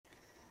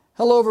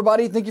Hello,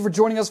 everybody. Thank you for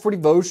joining us for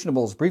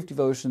Devotionables, brief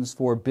devotions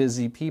for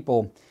busy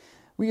people.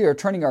 We are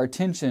turning our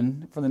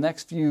attention for the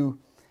next few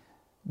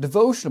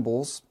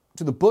devotionables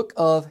to the book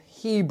of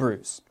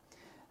Hebrews.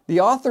 The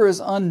author is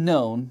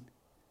unknown,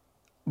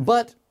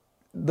 but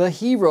the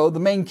hero, the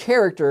main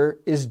character,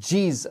 is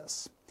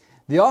Jesus.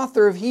 The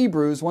author of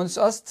Hebrews wants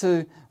us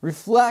to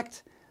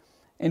reflect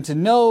and to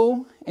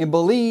know and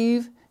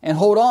believe and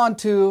hold on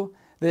to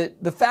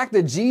the fact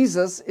that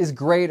Jesus is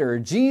greater.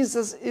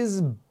 Jesus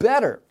is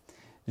better.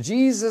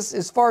 Jesus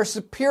is far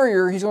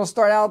superior. He's going to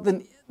start out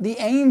than the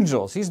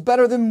angels. He's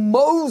better than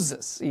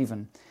Moses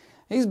even.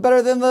 He's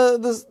better than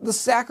the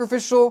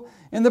sacrificial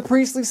and the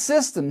priestly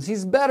systems.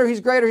 He's better,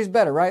 he's greater, he's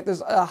better, right?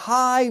 There's a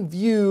high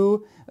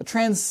view, a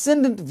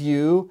transcendent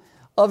view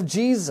of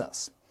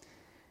Jesus.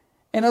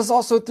 And it's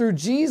also through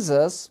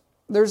Jesus,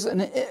 there's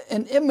an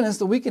imminence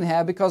that we can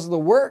have because of the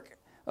work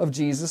of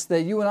Jesus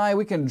that you and I,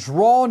 we can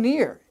draw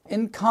near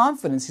in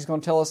confidence. He's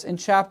going to tell us in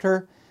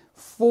chapter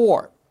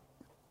 4.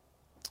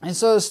 And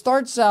so it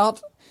starts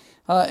out,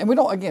 and we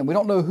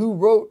don't know who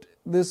wrote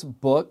this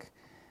book,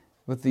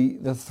 but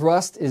the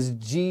thrust is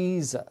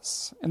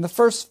Jesus. In the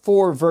first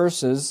 4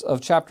 verses of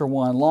chapter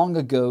 1, long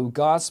ago,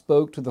 God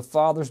spoke to the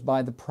fathers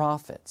by the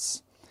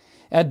prophets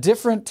at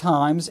different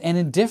times and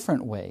in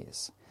different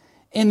ways.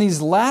 In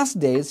these last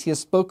days, He has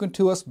spoken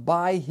to us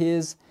by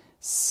His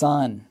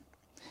Son.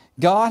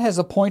 God has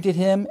appointed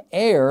Him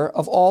heir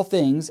of all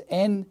things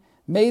and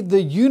made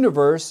the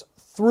universe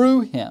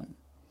through Him.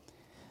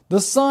 The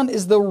Son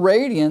is the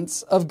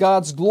radiance of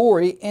God's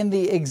glory and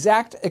the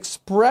exact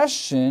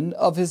expression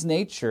of His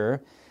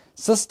nature,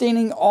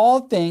 sustaining all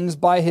things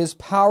by His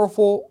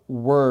powerful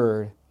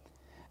word.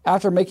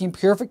 After making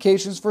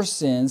purifications for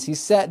sins, He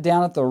sat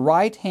down at the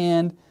right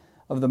hand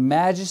of the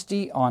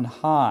Majesty on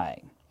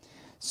high.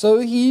 So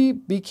He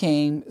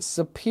became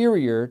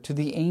superior to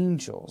the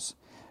angels,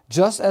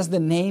 just as the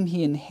name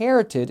He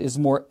inherited is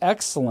more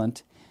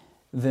excellent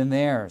than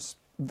theirs.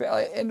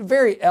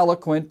 Very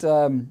eloquent.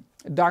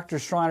 Dr.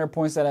 Schreiner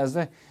points that as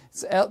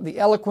the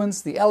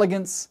eloquence, the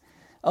elegance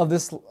of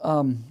this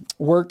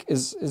work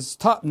is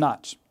top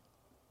notch.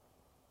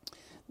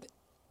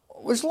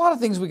 There's a lot of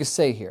things we could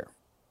say here.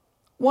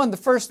 One, the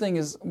first thing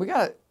is we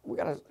gotta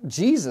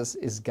Jesus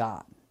is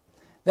God.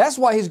 That's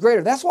why He's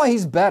greater. That's why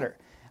He's better.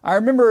 I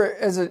remember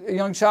as a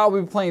young child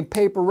we were playing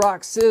paper,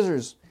 rock,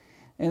 scissors,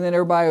 and then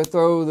everybody would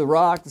throw the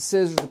rock, the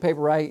scissors, the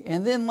paper, right,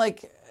 and then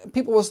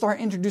people will start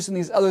introducing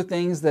these other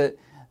things that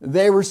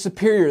they were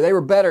superior, they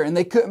were better, and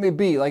they couldn't be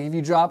beat. Like if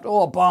you dropped,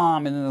 a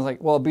bomb, and then it's like,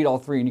 well, it beat all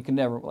three, and you can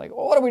never,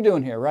 what are we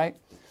doing here, right?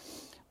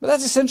 But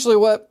that's essentially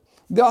what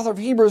the author of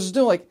Hebrews is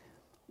doing.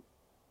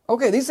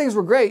 Okay, these things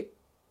were great.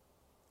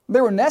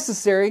 They were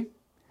necessary,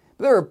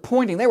 but they were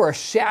pointing, they were a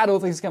shadow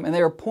of things coming, and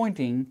they were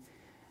pointing,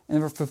 and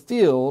they were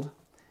fulfilled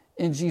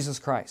in Jesus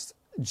Christ.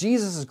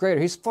 Jesus is greater.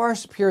 He's far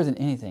superior than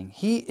anything.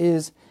 He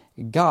is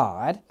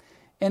God,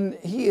 and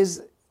He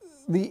is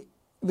the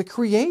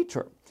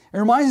Creator. It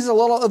reminds us a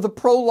little of the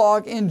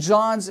prologue in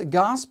John's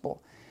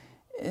Gospel.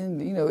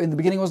 And, in the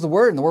beginning was the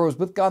Word, and the Word was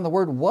with God, and the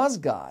Word was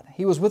God.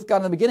 He was with God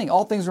in the beginning.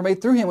 All things were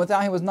made through Him.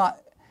 Without Him was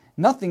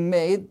nothing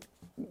made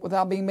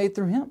without being made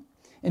through Him.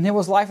 In Him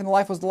was life, and the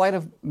life was the light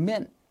of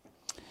men.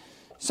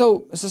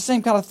 So it's the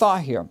same kind of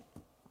thought here.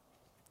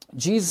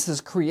 Jesus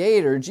is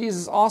Creator.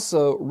 Jesus is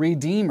also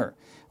Redeemer.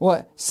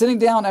 Sitting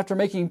down after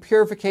making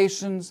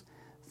purifications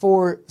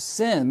for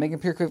sin, making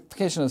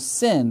purification of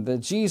sin, that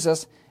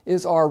Jesus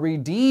is our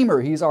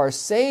Redeemer. He's our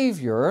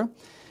Savior.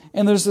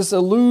 And there's this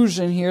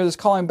allusion here that's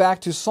calling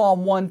back to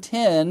Psalm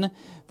 110,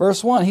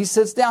 verse 1. He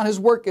sits down, His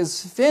work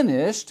is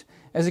finished,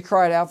 as He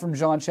cried out from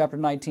John chapter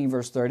 19,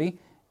 verse 30.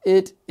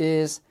 It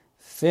is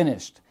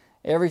finished.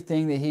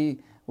 Everything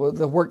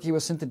the work He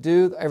was sent to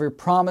do, every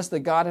promise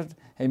that God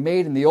had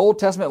made in the Old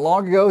Testament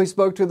long ago, He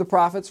spoke to the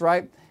prophets,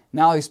 right?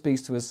 Now He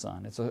speaks to His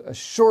Son. It's a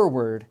sure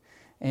word.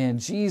 And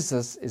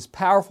Jesus is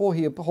powerful.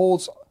 He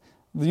upholds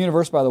the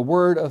universe by the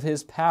word of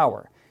His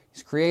power.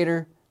 He's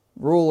Creator,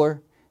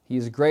 ruler, He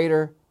is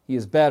greater, He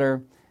is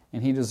better,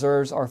 and He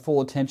deserves our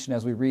full attention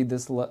as we read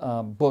this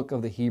book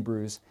of the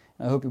Hebrews.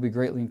 And I hope you'll be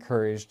greatly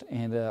encouraged.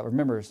 And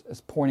remember,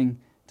 it's pointing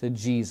to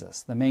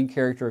Jesus, the main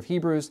character of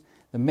Hebrews,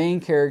 the main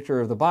character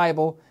of the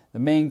Bible, the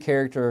main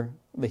character,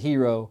 the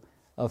hero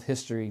of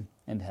history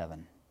and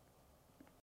heaven.